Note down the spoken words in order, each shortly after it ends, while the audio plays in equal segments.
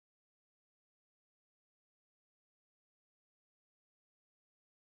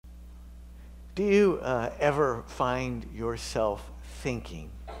Do you ever find yourself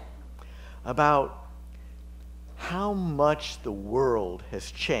thinking about how much the world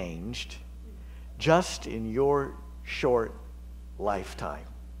has changed just in your short lifetime?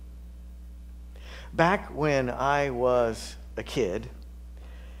 Back when I was a kid,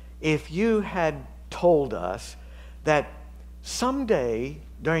 if you had told us that someday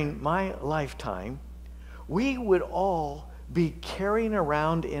during my lifetime we would all be carrying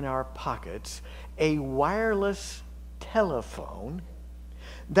around in our pockets a wireless telephone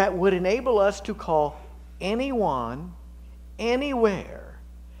that would enable us to call anyone, anywhere,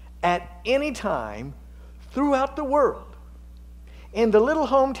 at any time throughout the world. In the little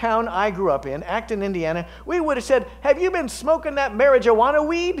hometown I grew up in, Acton, Indiana, we would have said, "Have you been smoking that marijuana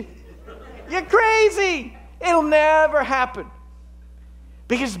weed? You're crazy. It'll never happen."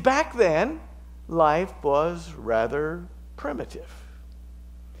 Because back then, life was rather primitive.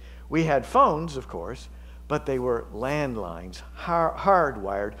 We had phones, of course, but they were landlines,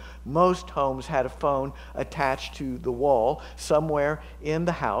 hardwired. Most homes had a phone attached to the wall somewhere in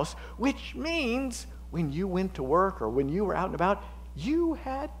the house, which means when you went to work or when you were out and about, you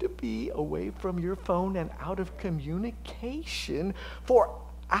had to be away from your phone and out of communication for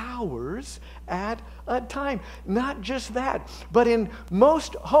hours at a time. Not just that, but in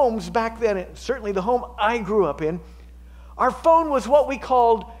most homes back then, certainly the home I grew up in, our phone was what we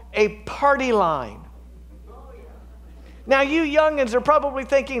called a party line. Now you youngins are probably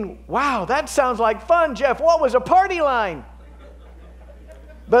thinking, "Wow, that sounds like fun, Jeff. What was a party line?"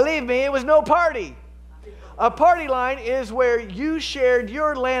 Believe me, it was no party. A party line is where you shared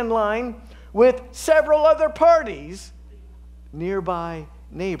your landline with several other parties, nearby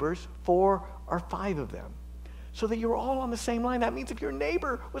neighbors, 4 or 5 of them, so that you were all on the same line. That means if your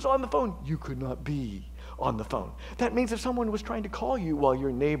neighbor was on the phone, you could not be on the phone. That means if someone was trying to call you while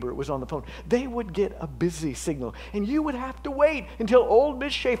your neighbor was on the phone, they would get a busy signal, and you would have to wait until old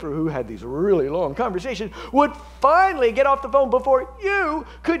Miss Schaefer, who had these really long conversations, would finally get off the phone before you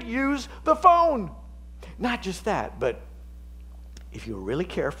could use the phone. Not just that, but if you were really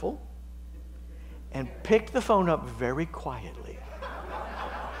careful and picked the phone up very quietly,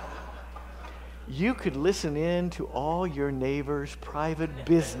 you could listen in to all your neighbors' private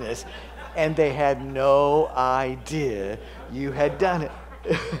business, and they had no idea you had done it.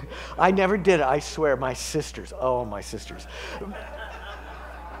 I never did it, I swear. My sisters, oh, my sisters.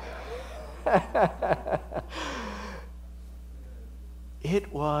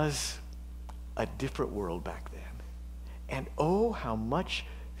 It was a different world back then. And oh, how much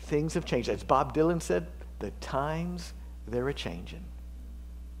things have changed. As Bob Dylan said, the times, they're a-changing.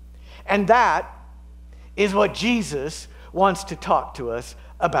 And that is what Jesus wants to talk to us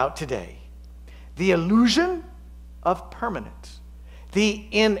about today. The illusion of permanence, the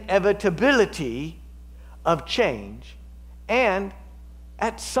inevitability of change, and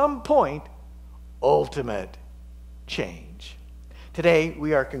at some point, ultimate change. Today,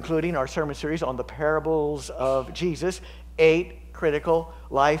 we are concluding our sermon series on the parables of Jesus, 8 critical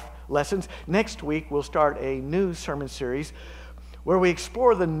life lessons. Next week, we'll start a new sermon series where we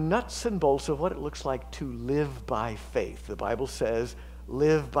explore the nuts and bolts of what it looks like to live by faith. The Bible says,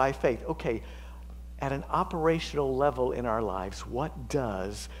 live by faith. Okay, at an operational level in our lives, what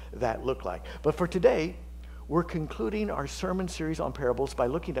does that look like? But for today, we're concluding our sermon series on parables by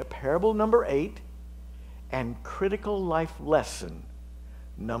looking at parable number 8 and critical life lesson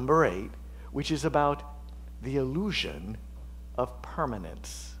number 8, which is about the illusion of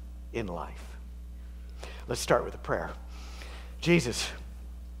permanence in life. Let's start with a prayer. Jesus,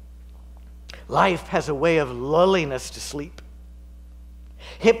 life has a way of lulling us to sleep,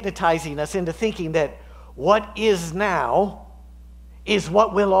 hypnotizing us into thinking that what is now is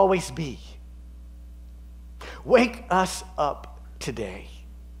what will always be. Wake us up today.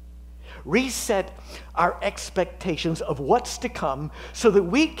 Reset our expectations of what's to come so that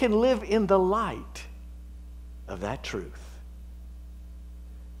we can live in the light of that truth.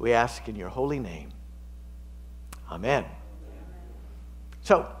 We ask in your holy name. Amen.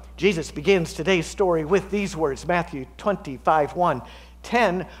 So, Jesus begins today's story with these words, Matthew 25:1.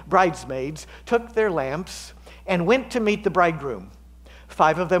 10 bridesmaids took their lamps and went to meet the bridegroom.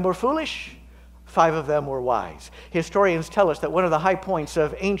 5 of them were foolish, 5 of them were wise. Historians tell us that one of the high points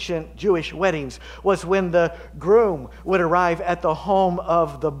of ancient Jewish weddings was when the groom would arrive at the home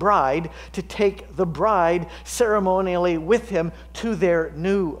of the bride to take the bride ceremonially with him to their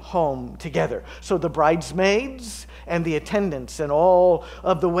new home together. So the bridesmaids and the attendants and all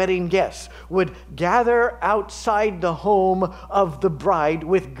of the wedding guests would gather outside the home of the bride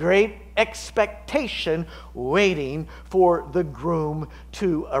with great expectation, waiting for the groom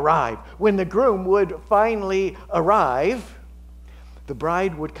to arrive. When the groom would finally arrive, the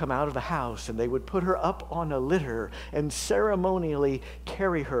bride would come out of the house, and they would put her up on a litter and ceremonially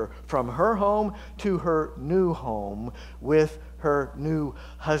carry her from her home to her new home with her new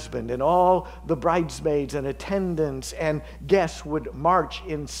husband. And all the bridesmaids and attendants and guests would march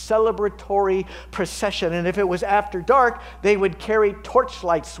in celebratory procession. And if it was after dark, they would carry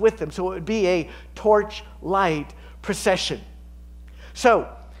torchlights with them. So it would be a torchlight procession. So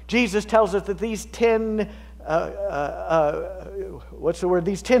Jesus tells us that these 10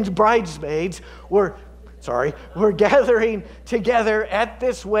 these 10 bridesmaids were gathering together at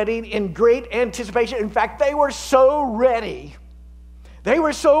this wedding in great anticipation. In fact, they were so ready, they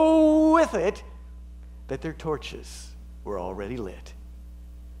were so with it, that their torches were already lit.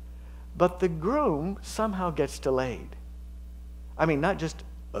 But the groom somehow gets delayed. I mean, not just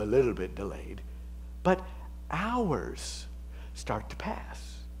a little bit delayed, but hours start to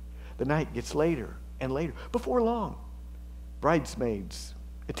pass. The night gets later and later. Before long, bridesmaids,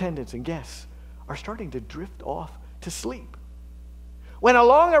 attendants, and guests are starting to drift off to sleep. When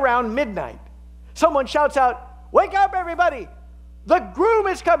along around midnight, someone shouts out, "Wake up, everybody! The groom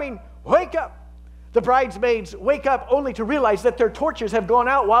is coming! Wake up!" The bridesmaids wake up only to realize that their torches have gone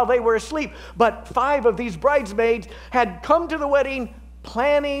out while they were asleep. But 5 of these bridesmaids had come to the wedding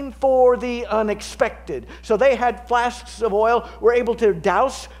planning for the unexpected. So they had flasks of oil, were able to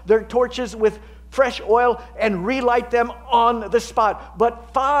douse their torches with fresh oil and relight them on the spot.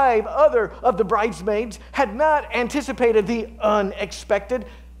 But 5 other of the bridesmaids had not anticipated the unexpected.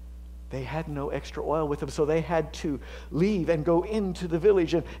 They had no extra oil with them, so they had to leave and go into the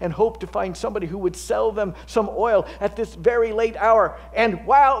village and hope to find somebody who would sell them some oil at this very late hour. And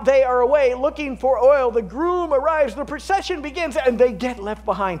while they are away looking for oil, the groom arrives, the procession begins, and they get left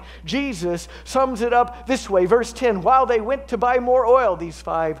behind. Jesus sums it up this way, verse 10, "While they went to buy more oil," these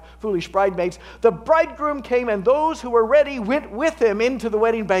 5 foolish bridesmaids, "the bridegroom came, and those who were ready went with him into the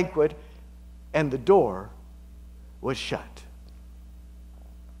wedding banquet, and the door was shut."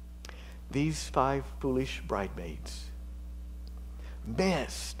 These 5 foolish bridesmaids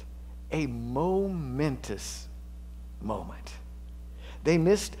missed a momentous moment. They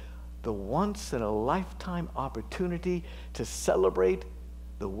missed the once-in-a-lifetime opportunity to celebrate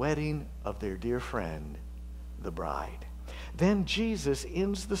the wedding of their dear friend, the bride. Then Jesus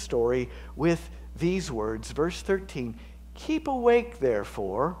ends the story with these words, verse 13, "Keep awake,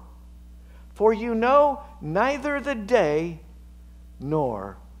 therefore, for you know neither the day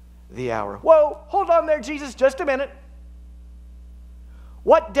nor the hour." Whoa, hold on there, Jesus, just a minute.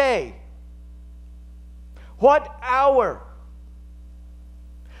 What day? What hour?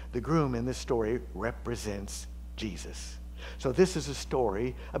 The groom in this story represents Jesus. So this is a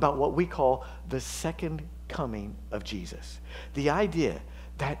story about what we call the second coming of Jesus. The idea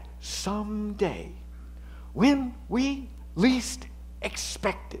that someday, when we least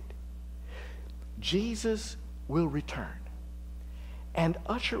expect it, Jesus will return and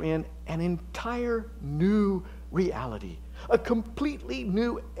usher in an entire new reality, a completely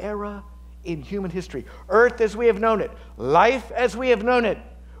new era in human history. Earth as we have known it, life as we have known it,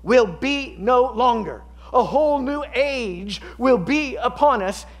 will be no longer. A whole new age will be upon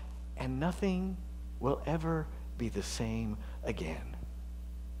us, and nothing will ever be the same again.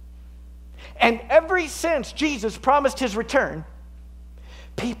 And ever since Jesus promised his return,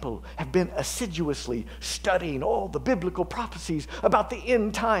 people have been assiduously studying all the biblical prophecies about the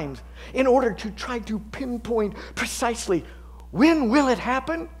end times in order to try to pinpoint precisely when will it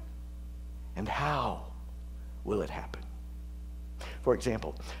happen and how will it happen. For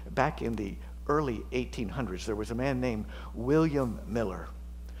example, back in the early 1800s, there was a man named William Miller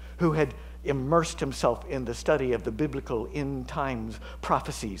who had immersed himself in the study of the biblical end times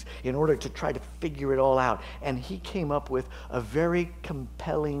prophecies in order to try to figure it all out. And he came up with a very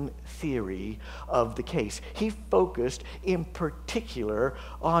compelling theory of the case. He focused in particular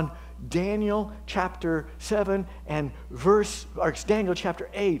on Daniel chapter 7 and Daniel chapter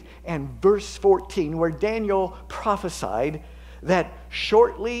 8 and verse 14, where Daniel prophesied that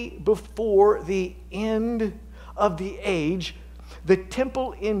shortly before the end of the age, the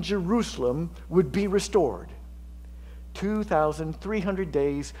temple in Jerusalem would be restored 2,300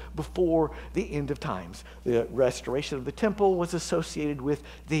 days before the end of times. The restoration of the temple was associated with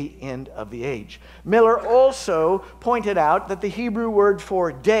the end of the age. Miller also pointed out that the Hebrew word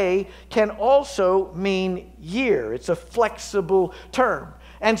for day can also mean year. It's a flexible term.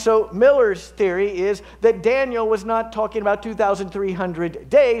 And so Miller's theory is that Daniel was not talking about 2,300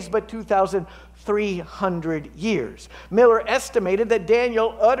 days, but 2,300 300 years. Miller estimated that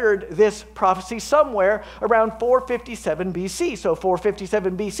Daniel uttered this prophecy somewhere around 457 BC. So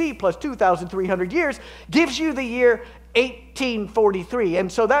 457 BC plus 2,300 years gives you the year 1843.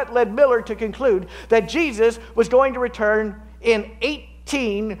 And so that led Miller to conclude that Jesus was going to return in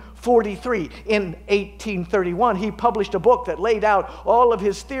 1843. In 1831, he published a book that laid out all of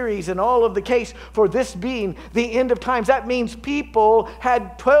his theories and all of the case for this being the end of times. That means people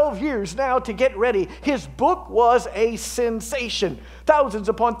had 12 years now to get ready. His book was a sensation. Thousands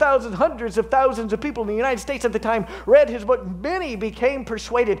upon thousands, hundreds of thousands of people in the United States at the time read his book. Many became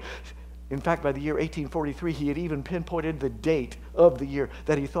persuaded. In fact, by the year 1843, he had even pinpointed the date of the year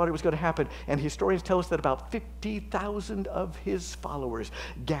that he thought it was going to happen. And historians tell us that about 50,000 of his followers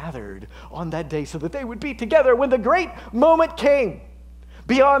gathered on that day so that they would be together when the great moment came.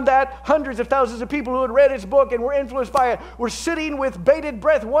 Beyond that, hundreds of thousands of people who had read his book and were influenced by it were sitting with bated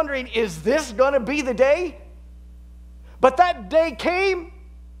breath wondering, is this going to be the day? But that day came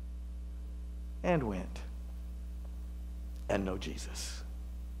and went. And no Jesus.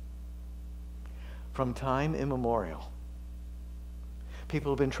 From time immemorial,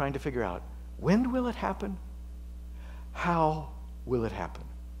 people have been trying to figure out, when will it happen? How will it happen?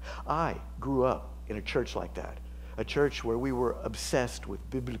 I grew up in a church like that, a church where we were obsessed with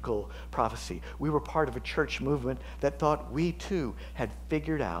biblical prophecy. We were part of a church movement that thought we too had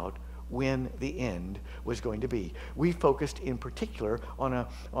figured out when the end was going to be. We focused in particular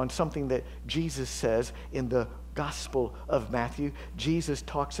on something that Jesus says in the Gospel of Matthew. Jesus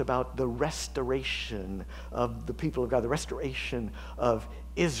talks about the restoration of the people of God, the restoration of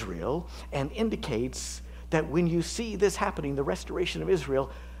Israel, and indicates that when you see this happening, the restoration of Israel,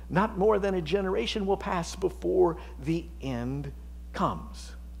 not more than a generation will pass before the end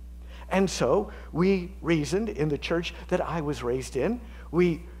comes. And so we reasoned in the church that I was raised in.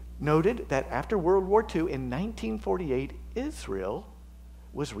 We noted that after World War II in 1948, Israel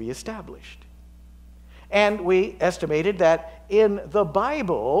was reestablished. And we estimated that in the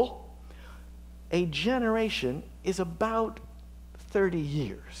Bible, a generation is about 30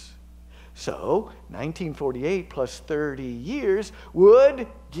 years. So 1948 plus 30 years would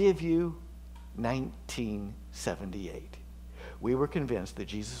give you 1978. We were convinced that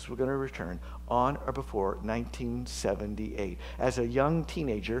Jesus was going to return on or before 1978. As a young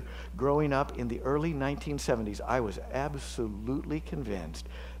teenager growing up in the early 1970s, I was absolutely convinced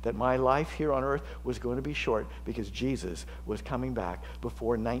that my life here on earth was going to be short because Jesus was coming back before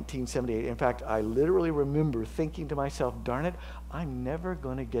 1978. In fact, I literally remember thinking to myself, darn it, I'm never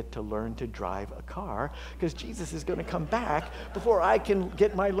going to get to learn to drive a car because Jesus is going to come back before I can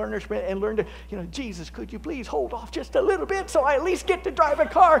get my learner's permit and learn to, Jesus, could you please hold off just a little bit so I at least get to drive a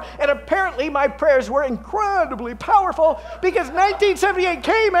car? And apparently my prayers were incredibly powerful because 1978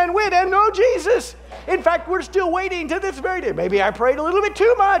 came and went and no Jesus. In fact, we're still waiting to this very day. Maybe I prayed a little bit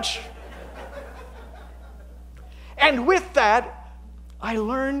too much. And with that, I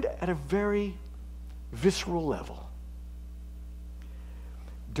learned at a very visceral level.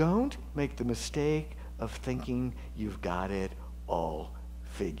 Don't make the mistake of thinking you've got it all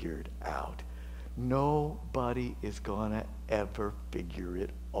figured out. Nobody is going to ever figure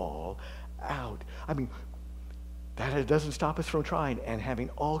it all out. I mean, that doesn't stop us from trying and having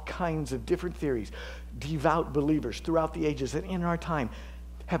all kinds of different theories. Devout believers throughout the ages and in our time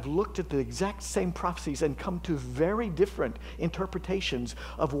have looked at the exact same prophecies and come to very different interpretations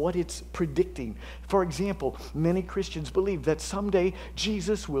of what it's predicting. For example, many Christians believe that someday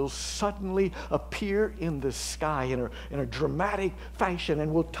Jesus will suddenly appear in the sky in a dramatic fashion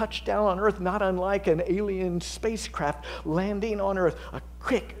and will touch down on earth, not unlike an alien spacecraft landing on earth. A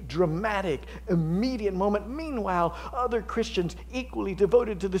quick, dramatic, immediate moment. Meanwhile, other Christians equally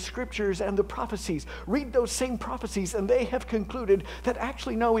devoted to the scriptures and the prophecies read those same prophecies and they have concluded that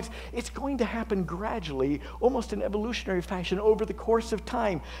actually, no, it's going to happen gradually, almost in evolutionary fashion over the course of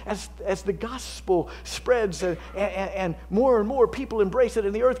time as the gospel spreads and more people embrace it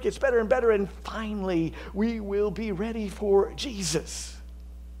and the earth gets better and better and finally we will be ready for Jesus.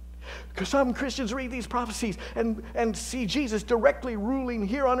 Because some Christians read these prophecies and see Jesus directly ruling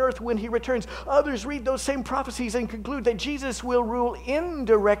here on earth when he returns. Others read those same prophecies and conclude that Jesus will rule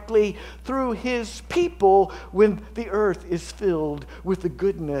indirectly through his people when the earth is filled with the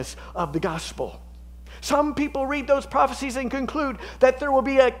goodness of the gospel. Some people read those prophecies and conclude that there will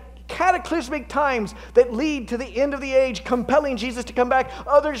be a cataclysmic times that lead to the end of the age, compelling Jesus to come back.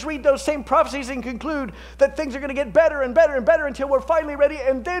 Others read those same prophecies and conclude that things are going to get better and better and better until we're finally ready,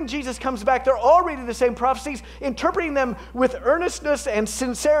 and then Jesus comes back. They're all reading the same prophecies, interpreting them with earnestness and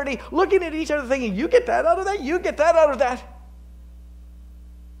sincerity, looking at each other thinking, you get that out of that, you get that out of that.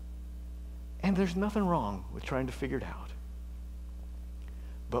 And there's nothing wrong with trying to figure it out.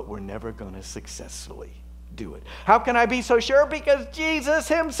 But we're never going to successfully do it. How can I be so sure? Because Jesus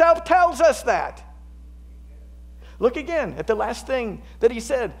himself tells us that. Look again at the last thing that he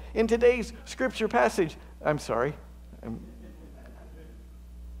said in today's scripture passage. I'm sorry.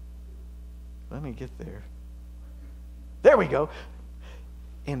 Let me get there. There we go.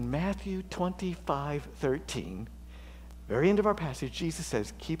 In Matthew 25:13, very end of our passage, Jesus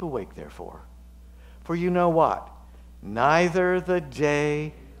says, keep awake therefore. For you know what? Neither the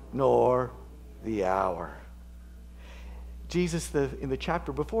day nor the hour. Jesus, in the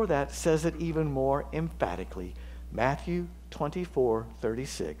chapter before that, says it even more emphatically. Matthew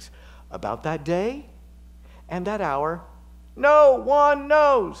 24:36. About that day and that hour, no one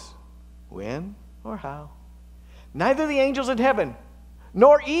knows when or how. Neither the angels in heaven,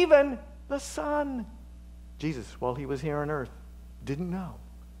 nor even the Son. Jesus, while he was here on earth, didn't know.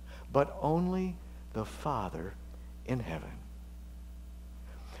 But only the Father in heaven.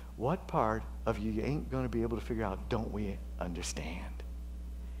 What part of you ain't going to be able to figure out don't we understand?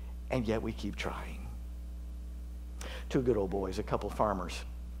 And yet we keep trying. Two good old boys, a couple farmers,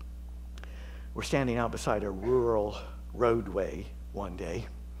 were standing out beside a rural roadway one day,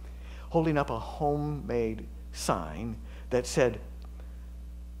 holding up a homemade sign that said,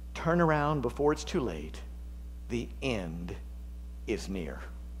 turn around before it's too late. The end is near.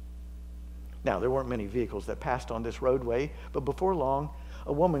 Now, there weren't many vehicles that passed on this roadway, but before long,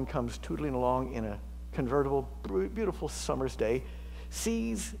 a woman comes tootling along in a convertible, beautiful summer's day,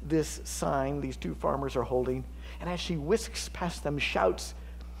 sees this sign these two farmers are holding, and as she whisks past them, shouts,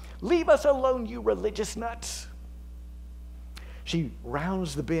 leave us alone, you religious nuts. She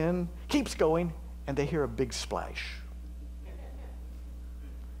rounds the bend, keeps going, and they hear a big splash.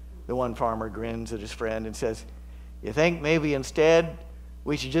 The one farmer grins at his friend and says, you think maybe instead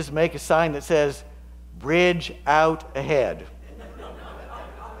we should just make a sign that says, bridge out ahead.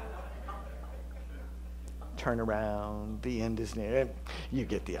 Turn around, the end is near. You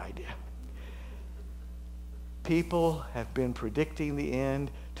get the idea. People have been predicting the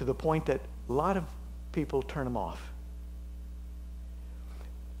end to the point that a lot of people turn them off.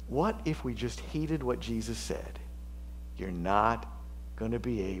 What if we just heeded what Jesus said? You're not going to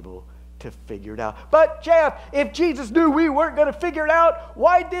be able to figure it out. But Jeff, if Jesus knew we weren't going to figure it out,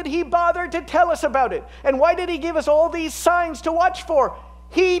 why did he bother to tell us about it? And why did he give us all these signs to watch for?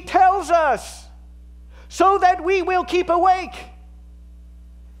 He tells us so that we will keep awake.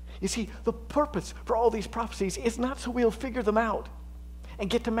 You see, the purpose for all these prophecies is not so we'll figure them out and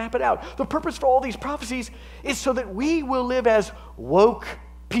get to map it out. The purpose for all these prophecies is so that we will live as woke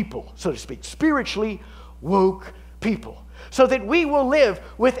people, so to speak, spiritually woke people. So that we will live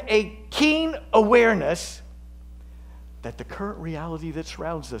with a keen awareness that the current reality that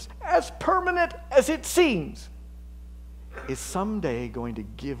surrounds us, as permanent as it seems, is someday going to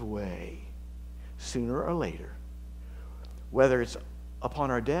give way sooner or later. Whether it's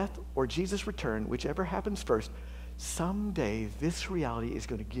upon our death or Jesus' return, whichever happens first, someday this reality is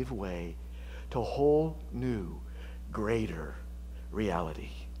going to give way to a whole new, greater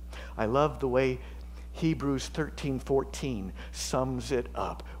reality. I love the way Hebrews 13:14 sums it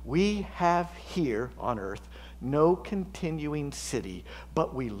up. We have here on earth no continuing city,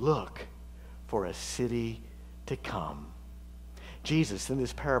 but we look for a city to come. Jesus, in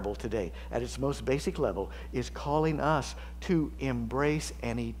this parable today, at its most basic level, is calling us to embrace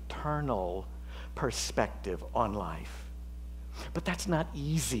an eternal perspective on life. But that's not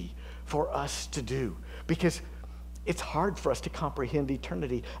easy for us to do because it's hard for us to comprehend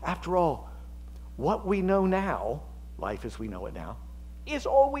eternity. After all, what we know now, life as we know it now, is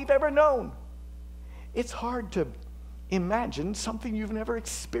all we've ever known. It's hard to imagine something you've never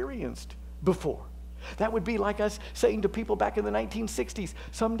experienced before. That would be like us saying to people back in the 1960s,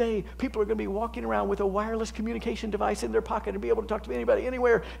 someday people are going to be walking around with a wireless communication device in their pocket and be able to talk to anybody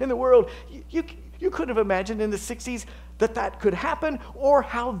anywhere in the world. You couldn't have imagined in the 60s that that could happen or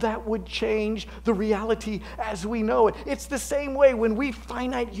how that would change the reality as we know it. It's the same way when we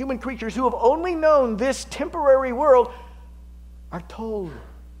finite human creatures who have only known this temporary world are told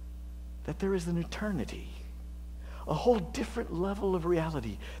that there is an eternity. A whole different level of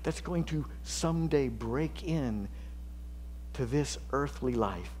reality that's going to someday break in to this earthly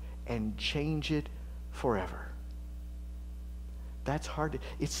life and change it forever. That's hard.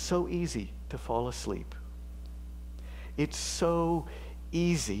 It's so easy to fall asleep. It's so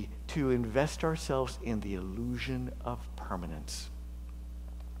easy to invest ourselves in the illusion of permanence.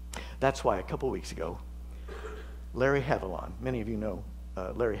 That's why a couple weeks ago, Larry Haviland, many of you know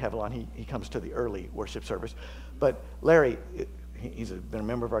Larry Haviland, he comes to the early worship service. But Larry, He's been a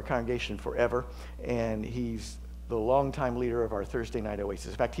member of our congregation forever, and he's the longtime leader of our Thursday night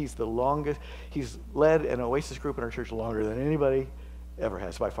Oasis. In fact, he's led an Oasis group in our church longer than anybody ever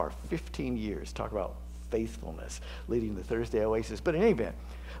has, by far. 15 years. Talk about faithfulness, leading the Thursday Oasis. But in any event,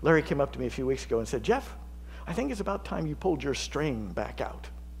 Larry came up to me a few weeks ago and said, Jeff, I think it's about time you pulled your string back out.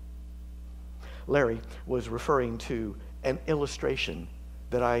 Larry was referring to an illustration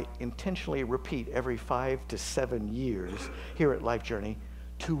that I intentionally repeat every 5 to 7 years here at Life Journey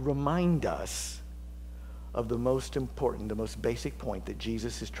to remind us of the most important, the most basic point that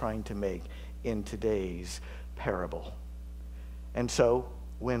Jesus is trying to make in today's parable. And so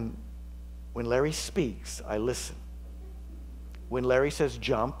when Larry speaks, I listen. When Larry says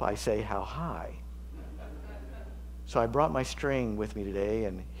jump, I say how high. So I brought my string with me today,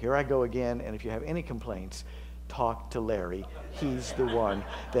 and here I go again. And if you have any complaints, talk to Larry. He's the one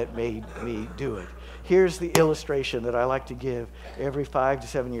that made me do it. Here's the illustration that I like to give every 5 to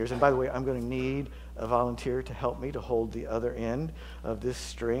 7 years. And by the way, I'm going to need a volunteer to help me to hold the other end of this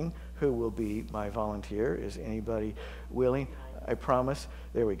string. Who will be my volunteer? Is anybody willing? I promise.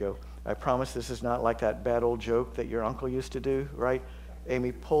 There we go. I promise this is not like that bad old joke that your uncle used to do, right?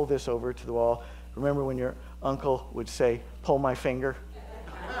 Amy, pull this over to the wall. Remember when your uncle would say, pull my finger?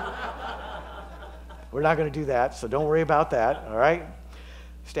 We're not going to do that, so don't worry about that, all right?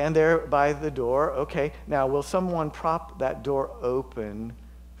 Stand there by the door. Okay, now will someone prop that door open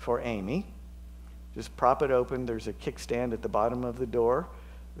for Amy? Just prop it open. There's a kickstand at the bottom of the door.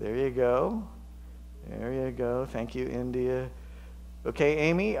 There you go. There you go. Thank you, India. Okay,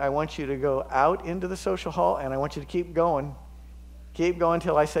 Amy, I want you to go out into the social hall, and I want you to keep going. Keep going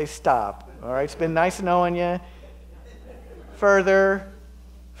till I say stop. All right, it's been nice knowing you. Further,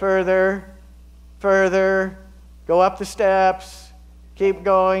 further, further. Go up the steps. Keep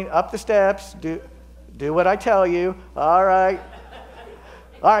going up the steps. Do what I tell you. All right.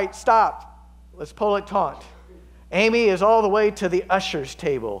 All right, stop. Let's pull it taut. Amy is all the way to the usher's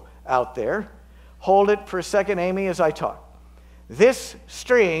table out there. Hold it for a second, Amy, as I talk. This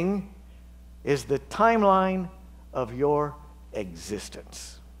string is the timeline of your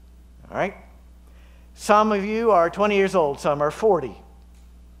existence. All right? Some of you are 20 years old. Some are 40.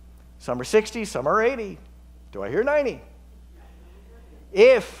 Some are 60. Some are 80. Do I hear 90?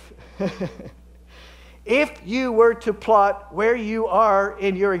 If you were to plot where you are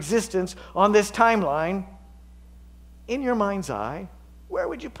in your existence on this timeline, in your mind's eye, where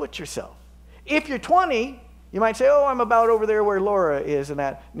would you put yourself? If you're 20, you might say, oh, I'm about over there where Laura is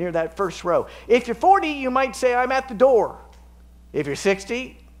near that first row. If you're 40, you might say, I'm at the door. If you're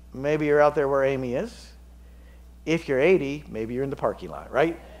 60, maybe you're out there where Amy is. If you're 80, maybe you're in the parking lot,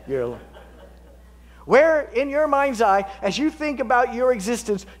 right? Where in your mind's eye, as you think about your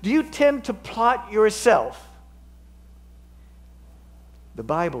existence, do you tend to plot yourself? The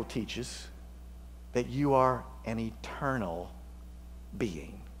Bible teaches that you are an eternal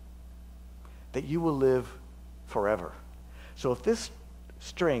being, that you will live forever. So if this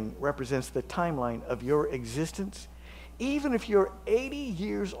string represents the timeline of your existence, even if you're 80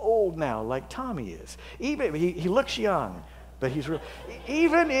 years old now, like Tommy is, even he looks young, but he's real.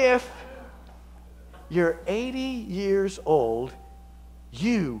 Even if you're 80 years old,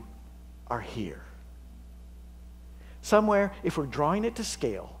 you are here. Somewhere, if we're drawing it to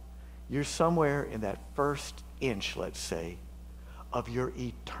scale, you're somewhere in that first inch, let's say, of your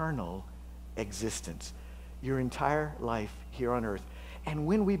eternal existence, your entire life here on earth. And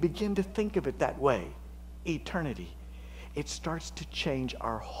when we begin to think of it that way, eternity, it starts to change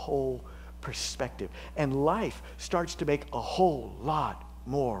our whole perspective. And life starts to make a whole lot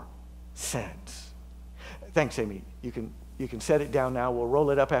more sense. Thanks, Amy. You can set it down now. We'll roll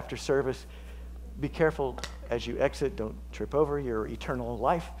it up after service. Be careful as you exit. Don't trip over your eternal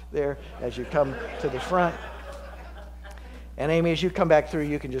life there as you come to the front. And Amy, as you come back through,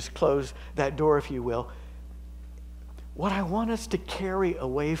 you can just close that door, if you will. What I want us to carry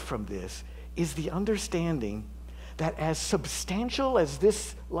away from this is the understanding that as substantial as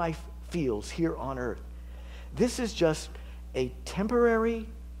this life feels here on earth, this is just a temporary,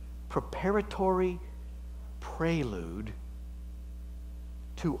 preparatory prelude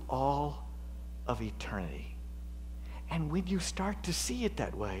to all of eternity. And when you start to see it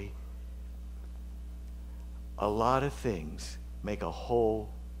that way, a lot of things make a whole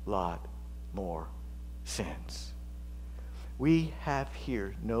lot more sense. We have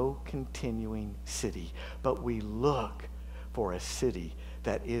here no continuing city, but we look for a city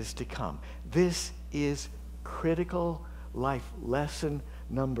that is to come. This is critical life lesson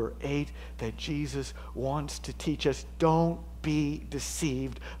number 8 that Jesus wants to teach us. Don't be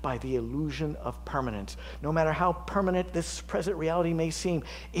deceived by the illusion of permanence. No matter how permanent this present reality may seem,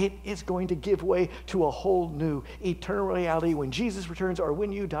 it is going to give way to a whole new eternal reality when Jesus returns or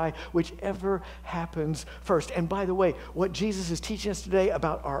when you die, whichever happens first. And by the way, what Jesus is teaching us today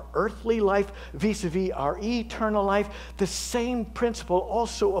about our earthly life vis-a-vis our eternal life, the same principle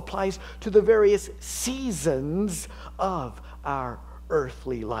also applies to the various seasons of our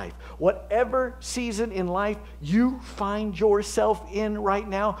earthly life. Whatever season in life you find yourself in right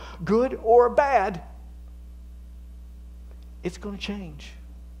now, good or bad, it's going to change.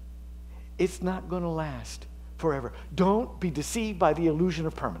 It's not going to last forever. Don't be deceived by the illusion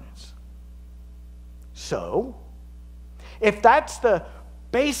of permanence. So, if that's the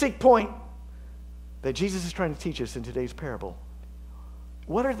basic point that Jesus is trying to teach us in today's parable,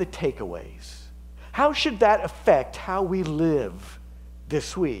 what are the takeaways? How should that affect how we live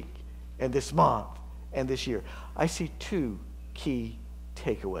this week and this month and this year? I see two key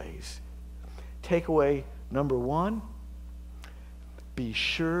takeaways. Takeaway number one, be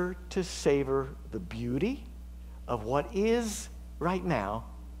sure to savor the beauty of what is right now,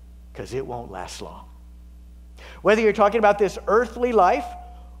 because it won't last long. Whether you're talking about this earthly life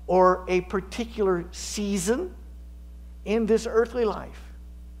or a particular season in this earthly life,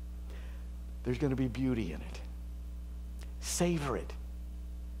 there's going to be beauty in it. Savor it,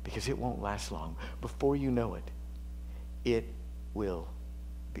 because it won't last long. Before you know it, it will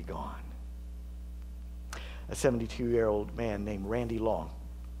be gone. A 72-year-old man named Randy Long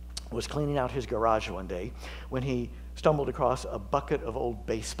was cleaning out his garage one day when he stumbled across a bucket of old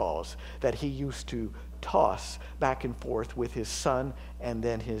baseballs that he used to toss back and forth with his son and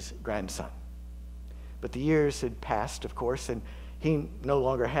then his grandson. But the years had passed, of course, and he no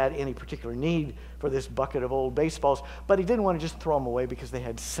longer had any particular need for this bucket of old baseballs, but he didn't want to just throw them away because they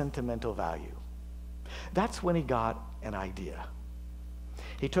had sentimental value. That's when he got an idea.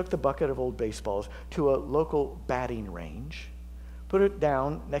 He took the bucket of old baseballs to a local batting range, put it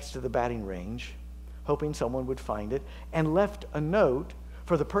down next to the batting range, hoping someone would find it, and left a note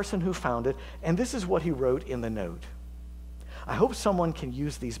for the person who found it. And this is what he wrote in the note: I hope someone can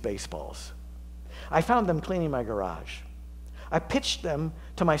use these baseballs. I found them cleaning my garage. I pitched them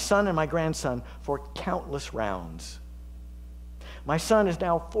to my son and my grandson for countless rounds. My son is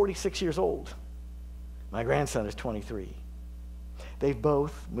now 46 years old. My grandson is 23. They've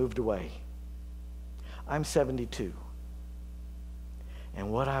both moved away. I'm 72.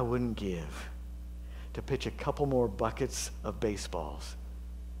 And what I wouldn't give to pitch a couple more buckets of baseballs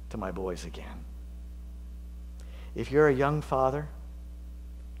to my boys again. If you're a young father,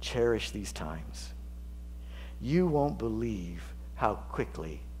 cherish these times. You won't believe how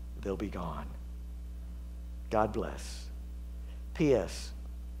quickly they'll be gone. God bless. P.S.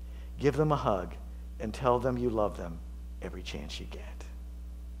 Give them a hug and tell them you love them every chance you get.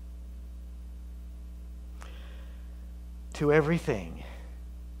 To everything,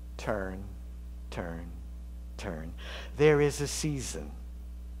 turn, turn, turn. There is a season.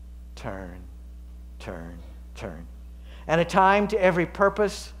 Turn, turn, turn. And a time to every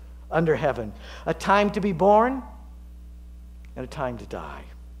purpose under heaven. A time to be born and a time to die.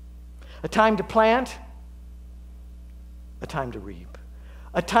 A time to plant, a time to reap.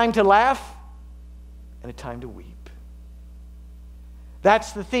 A time to laugh and a time to weep.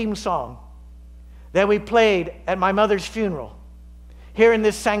 That's the theme song that we played at my mother's funeral here in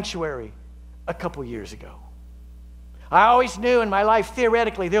this sanctuary a couple years ago. I always knew in my life,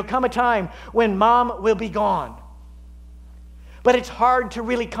 theoretically, there'll come a time when Mom will be gone. But it's hard to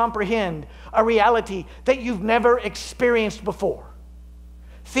really comprehend a reality that you've never experienced before.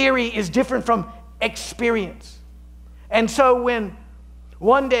 Theory is different from experience. And so when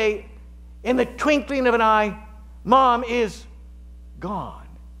one day, in the twinkling of an eye, Mom is gone.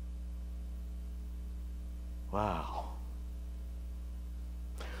 Wow.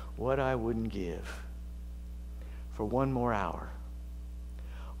 What I wouldn't give for one more hour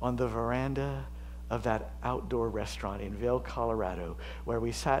on the veranda of that outdoor restaurant in Vail, Colorado, where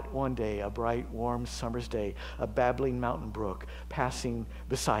we sat one day, a bright, warm summer's day, a babbling mountain brook passing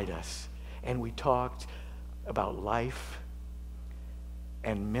beside us, and we talked about life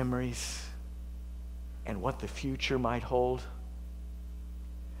and memories and what the future might hold.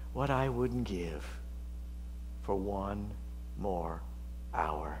 What I wouldn't give for one more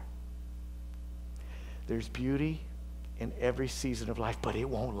hour. There's beauty in every season of life, but it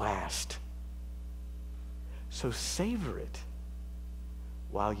won't last. So savor it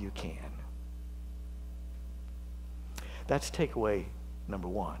while you can. That's takeaway number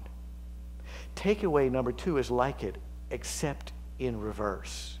one. Takeaway number two is like it, except in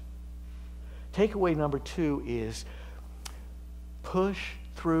reverse. Takeaway number two is Push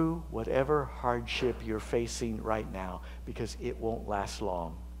through whatever hardship you're facing right now, because it won't last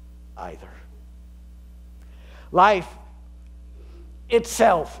long either. Life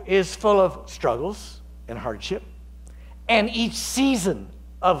itself is full of struggles and hardship, and each season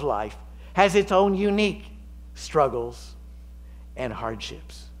of life has its own unique struggles and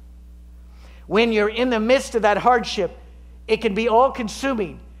hardships. When you're in the midst of that hardship, it can be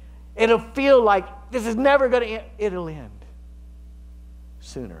all-consuming. It'll feel like this is never going to end. It'll end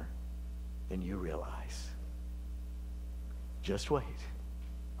sooner than you realize. Just wait.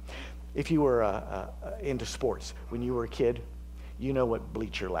 If you were into sports when you were a kid, you know what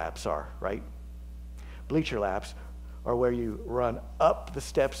bleacher laps are, right? Bleacher laps are where you run up the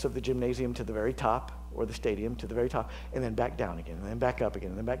steps of the gymnasium to the very top, or the stadium to the very top, and then back down again, and then back up again,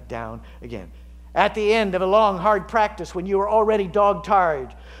 and then back down again. At the end of a long, hard practice, when you were already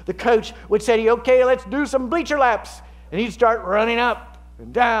dog-tired, the coach would say to you, okay, let's do some bleacher laps. And you'd start running up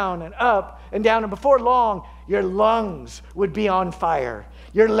and down and up and down, and before long, your lungs would be on fire.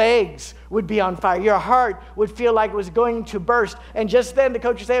 Your legs would be on fire. Your heart would feel like it was going to burst. And just then the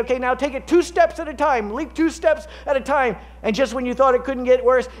coach would say, okay, now take it 2 steps at a time. Leap 2 steps at a time. And just when you thought it couldn't get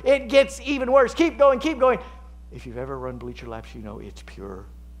worse, it gets even worse. Keep going, keep going. If you've ever run bleacher laps, you know it's pure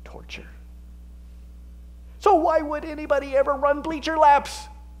torture. So why would anybody ever run bleacher laps?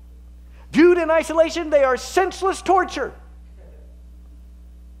 Viewed in isolation, they are senseless torture.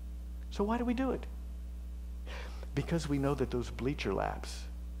 So why do we do it? Because we know that those bleacher laps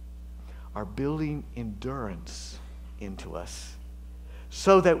are building endurance into us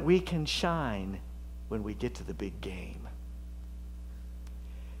so that we can shine when we get to the big game.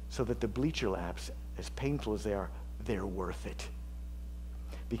 So that the bleacher laps, as painful as they are, they're worth it.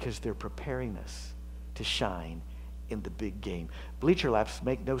 Because they're preparing us to shine in the big game. Bleacher laps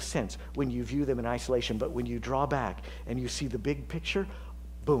make no sense when you view them in isolation, but when you draw back and you see the big picture,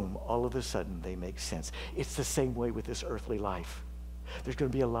 boom, all of a sudden they make sense. It's the same way with this earthly life. There's going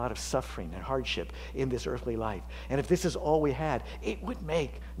to be a lot of suffering and hardship in this earthly life. And if this is all we had, it would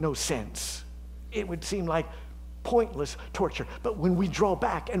make no sense. It would seem like pointless torture. But when we draw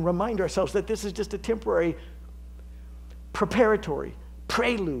back and remind ourselves that this is just a temporary preparatory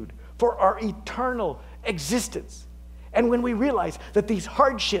prelude for our eternal existence, and when we realize that these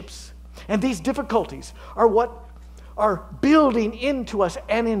hardships and these difficulties are what are building into us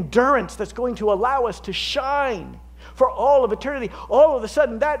an endurance that's going to allow us to shine for all of eternity, all of a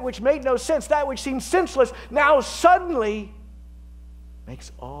sudden that which made no sense, that which seemed senseless, now suddenly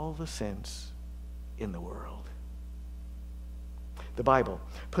makes all the sense in the world. The Bible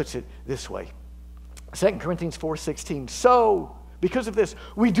puts it this way. 2 Corinthians 4:16. So, because of this,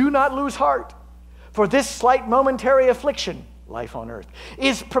 we do not lose heart, for this slight momentary affliction, life on earth,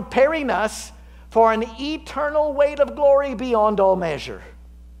 is preparing us for an eternal weight of glory beyond all measure.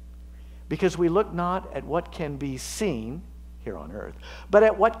 Because we look not at what can be seen here on earth, but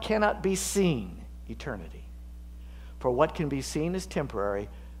at what cannot be seen, eternity. For what can be seen is temporary,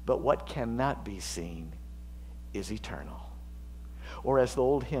 but what cannot be seen is eternal. Or as the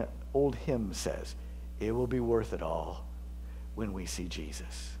old hymn says, it will be worth it all when we see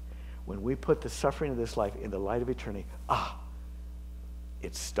Jesus. When we put the suffering of this life in the light of eternity,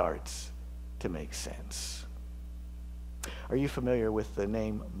 it starts to make sense. Are you familiar with the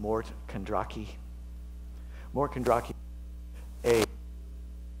name Mort Kondracki? Mort Kondracki,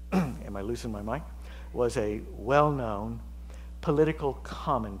 am I losing my mind? Was a well-known political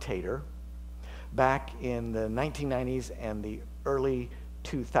commentator back in the 1990s and the early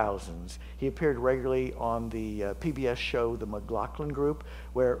 2000s. He appeared regularly on the PBS show, The McLaughlin Group,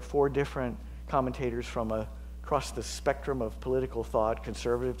 where 4 different commentators from across the spectrum of political thought,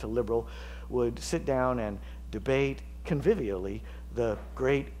 conservative to liberal, would sit down and debate convivially the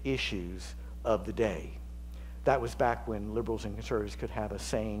great issues of the day. That was back when liberals and conservatives could have a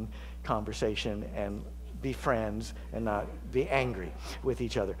sane conversation and be friends and not be angry with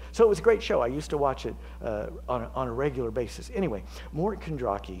each other. So it was a great show. I used to watch it on a regular basis. Anyway, Mort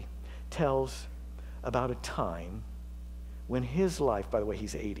Kondracki tells about a time when his life, by the way,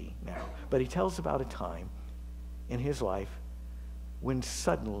 he's 80 now, but he tells about a time in his life when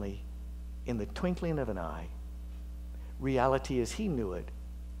suddenly, in the twinkling of an eye, reality as he knew it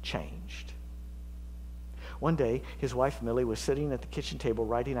changed. One day, his wife Millie was sitting at the kitchen table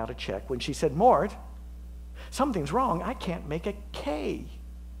writing out a check when she said, "Mort, something's wrong. I can't make a K."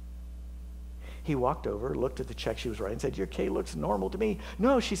 He walked over, looked at the check she was writing, and said, "Your K looks normal to me."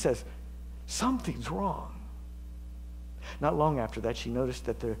 "No," she says, "something's wrong." Not long after that, she noticed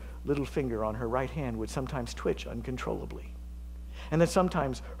that the little finger on her right hand would sometimes twitch uncontrollably, and that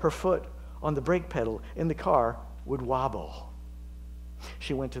sometimes her foot on the brake pedal in the car would wobble.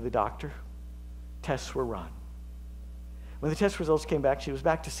 She went to the doctor. Tests were run. When the test results came back, she was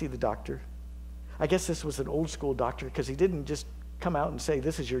back to see the doctor. I guess this was an old school doctor because he didn't just come out and say,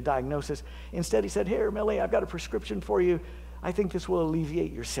 this is your diagnosis. Instead, he said, here, Millie, I've got a prescription for you. I think this will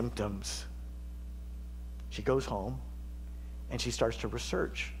alleviate your symptoms. She goes home and she starts to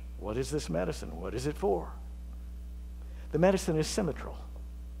research. What is this medicine? What is it for? The medicine is Symmetrol.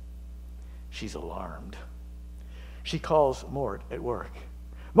 She's alarmed. She calls Mort at work.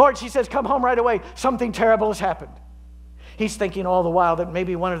 Mort, she says, come home right away. Something terrible has happened. He's thinking all the while that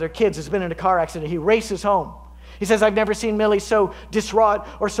maybe one of their kids has been in a car accident. He races home. He says, I've never seen Millie so distraught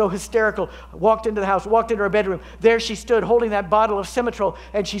or so hysterical. Walked into the house, walked into her bedroom. There she stood holding that bottle of Symmetrol.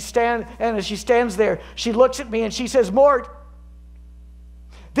 And as she stands there, she looks at me and she says, Mort,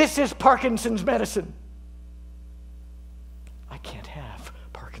 this is Parkinson's medicine. I can't have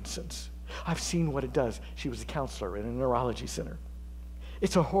Parkinson's. I've seen what it does. She was a counselor in a neurology center.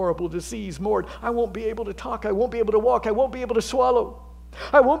 It's a horrible disease, Mort. I won't be able to talk. I won't be able to walk. I won't be able to swallow.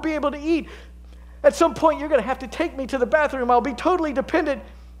 I won't be able to eat. At some point, you're going to have to take me to the bathroom. I'll be totally dependent.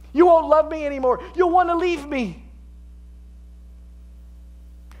 You won't love me anymore. You'll want to leave me.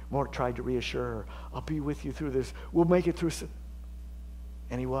 Mort tried to reassure her. I'll be with you through this. We'll make it through.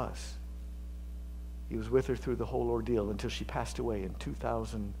 And he was. He was with her through the whole ordeal until she passed away in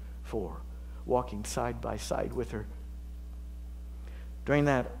 2004, walking side by side with her. During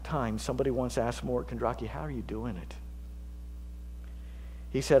that time, somebody once asked Mort Kondracki, how are you doing it?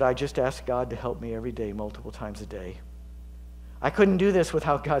 He said, I just ask God to help me every day, multiple times a day. I couldn't do this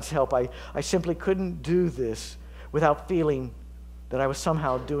without God's help. I simply couldn't do this without feeling that I was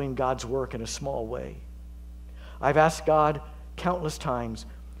somehow doing God's work in a small way. I've asked God countless times,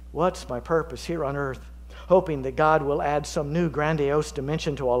 what's my purpose here on earth? Hoping that God will add some new grandiose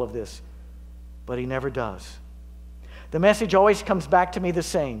dimension to all of this. But he never does. The message always comes back to me the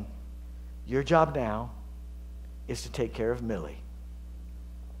same. Your job now is to take care of Millie.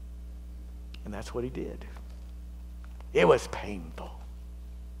 And that's what he did. It was painful.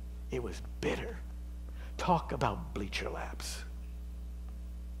 It was bitter. Talk about bleacher laps.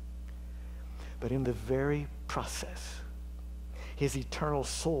 But in the very process, his eternal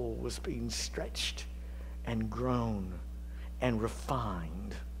soul was being stretched and grown and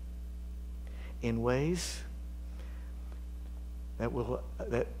refined in ways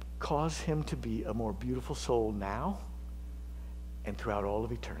that cause him to be a more beautiful soul now and throughout all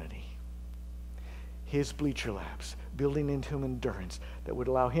of eternity. His bleacher laps, building into him endurance that would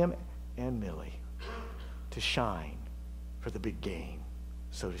allow him and Millie to shine for the big game,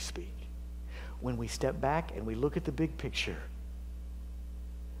 so to speak. When we step back and we look at the big picture,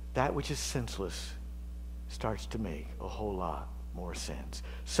 that which is senseless starts to make a whole lot more sense.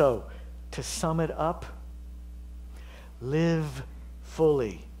 So, to sum it up, live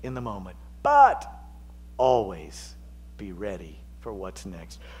fully in the moment, but always be ready for what's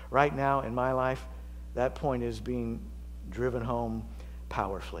next. Right now in my life, that point is being driven home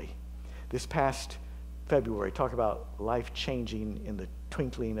powerfully. This past February, talk about life changing in the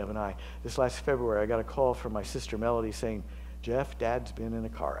twinkling of an eye. This last February, I got a call from my sister Melody saying, Jeff, Dad's been in a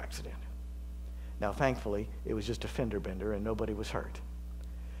car accident. Now, thankfully, it was just a fender bender and nobody was hurt.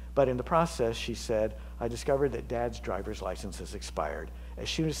 But in the process, she said, I discovered that Dad's driver's license has expired. As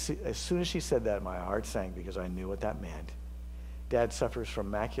soon as she said that, my heart sank because I knew what that meant. Dad suffers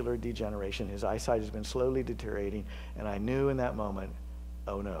from macular degeneration. His eyesight has been slowly deteriorating, and I knew in that moment,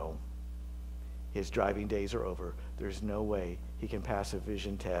 oh no, his driving days are over. There's no way he can pass a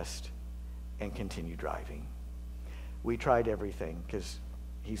vision test and continue driving. We tried everything because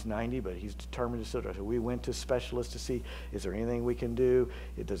he's 90, but he's determined to still drive. So we went to specialists to see, is there anything we can do?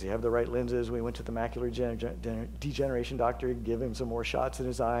 Does he have the right lenses? We went to the macular degeneration doctor, give him some more shots in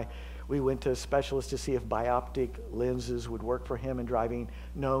his eye. We went to a specialist to see if bioptic lenses would work for him in driving.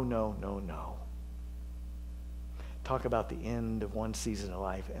 No, no, no, no. Talk about the end of one season of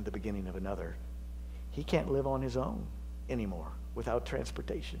life and the beginning of another. He can't live on his own anymore without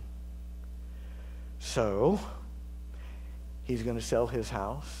transportation. So he's going to sell his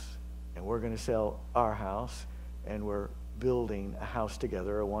house, and we're going to sell our house, and we're building a house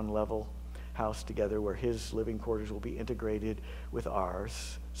together, a one-level house together where his living quarters will be integrated with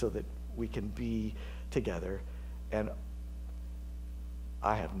ours so that we can be together. And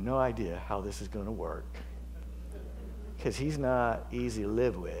I have no idea how this is going to work because he's not easy to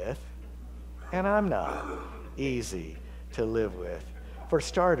live with, and I'm not easy to live with. For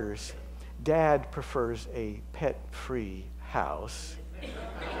starters, Dad prefers a pet-free house.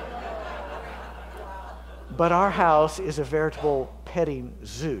 But our house is a veritable petting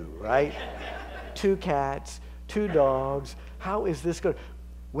zoo, right? 2 cats, 2 dogs. How is this going?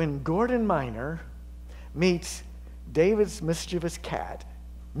 When Gordon Minor meets David's mischievous cat,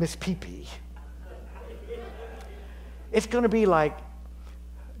 Miss Pee-Pee, it's going to be like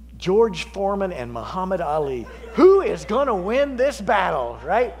George Foreman and Muhammad Ali. Who is going to win this battle,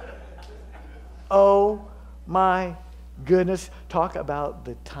 right? Oh my goodness. Talk about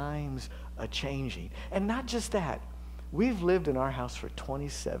the times a-changing. And not just that. We've lived in our house for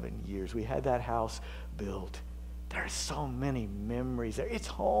 27 years. We had that house built. There are so many memories there. It's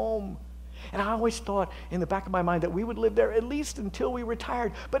home. And I always thought in the back of my mind that we would live there at least until we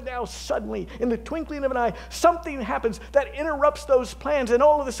retired. But now suddenly, in the twinkling of an eye, something happens that interrupts those plans. And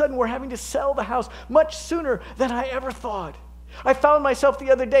all of a sudden, we're having to sell the house much sooner than I ever thought. I found myself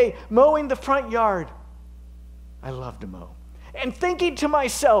the other day mowing the front yard. I love to mow. And thinking to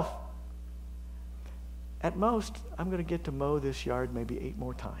myself, at most, I'm going to get to mow this yard maybe 8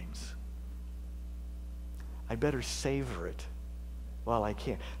 more times. I better savor it while I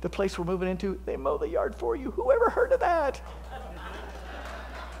can. The place we're moving into, they mow the yard for you. Who ever heard of that?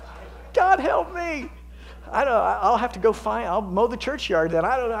 God help me. I don't know. I'll have to go find, I'll mow the church yard then.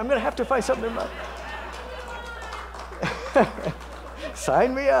 I don't know. I'm going to have to find something.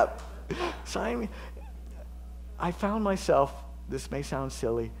 Sign me up. Sign me. I found myself, this may sound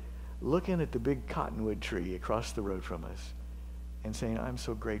silly, looking at the big cottonwood tree across the road from us and saying, I'm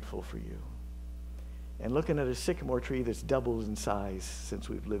so grateful for you. And looking at a sycamore tree that's doubled in size since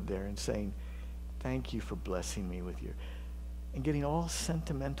we've lived there and saying, thank you for blessing me with you. And getting all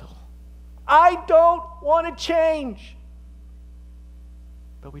sentimental. I don't want to change.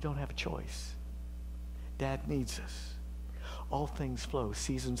 But we don't have a choice. Dad needs us. All things flow.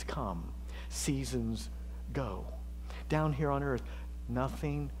 Seasons come. Seasons go. Down here on earth,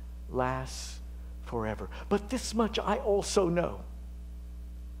 nothing lasts forever. But this much I also know.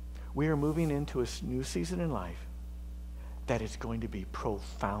 We are moving into a new season in life that is going to be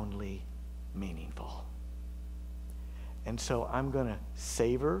profoundly meaningful. And so I'm going to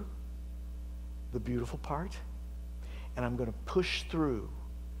savor the beautiful part, and I'm going to push through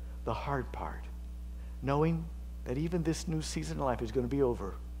the hard part, knowing that even this new season in life is going to be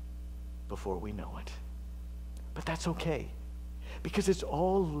over before we know it. But that's okay, because it's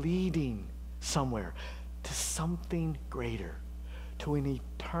all leading somewhere to something greater, to an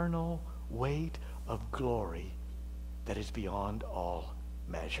eternal weight of glory that is beyond all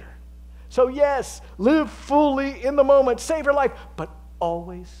measure. So yes, live fully in the moment, savor life, but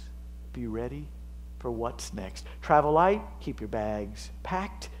always be ready for what's next. Travel light, keep your bags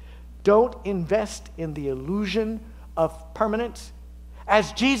packed. Don't invest in the illusion of permanence.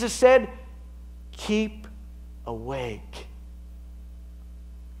 As Jesus said, keep awake.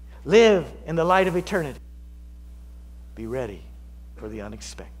 Live in the light of eternity. Be ready for the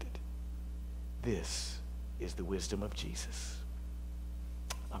unexpected. This is the wisdom of Jesus.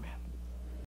 Amen.